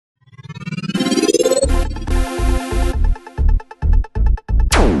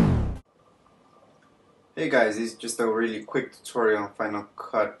Hey guys, this is just a really quick tutorial on Final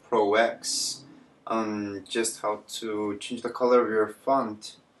Cut Pro X on just how to change the color of your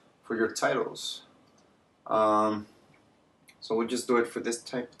font for your titles. So we'll just do it for this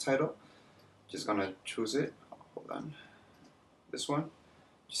type of title. Just gonna choose it. Hold on. This one.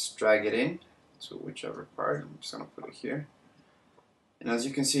 Just drag it in to whichever part. I'm just gonna put it here. And as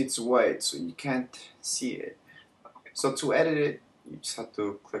you can see, it's white, so you can't see it. So to edit it, you just have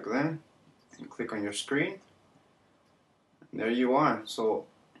to click there. And click on your screen, and there you are. So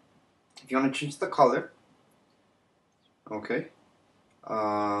if you want to change the color, okay,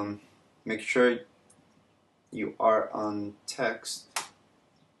 make sure you are on text,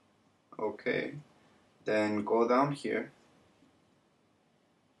 okay, then go down here,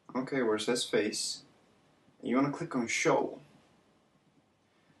 okay, where it says face, and you want to click on show.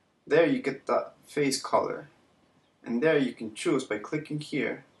 There you get the face color, and there you can choose by clicking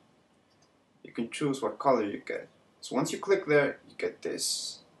here. You can choose what color you get. So once you click there, you get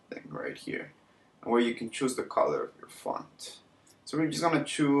this thing right here, and where you can choose the color of your font. So we're just gonna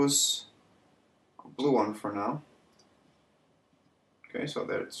choose a blue one for now. Okay, so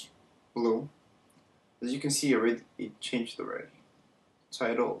there it's blue. As you can see, it changed already.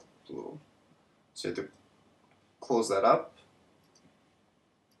 Title blue. So you have to close that up.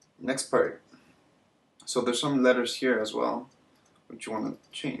 Next part. So there's some letters here as well, which you want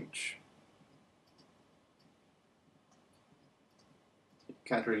to change.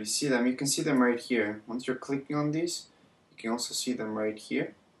 Can't really see them. You can see them right here. Once you're clicking on these, you can also see them right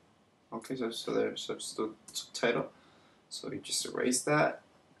here. Okay, so there's subtitle. So you just erase that.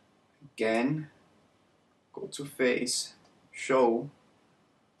 Again, go to face, show.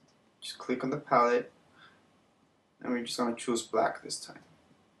 Just click on the palette, and we're just gonna choose black this time.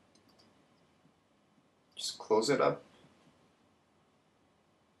 Just close it up.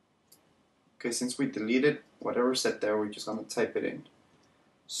 Okay, since we deleted whatever set there, we're just gonna type it in.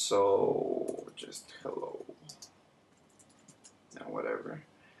 So just hello, and whatever.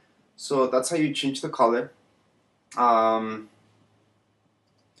 So that's how you change the color. So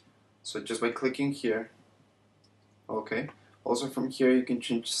just by clicking here, okay. Also from here you can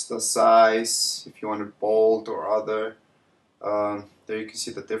change the size if you want it bold or other. There you can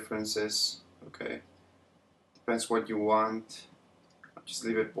see the differences. Okay, depends what you want. I'll just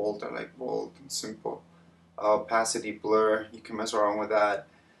leave it bold. I like bold and simple. Opacity, blur, you can mess around with that.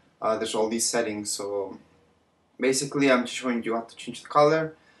 There's all these settings, so basically I'm just showing you how to change the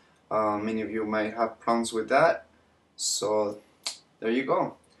color. Many of you might have problems with that, so there you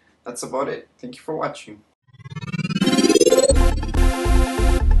go. That's about it. Thank you for watching.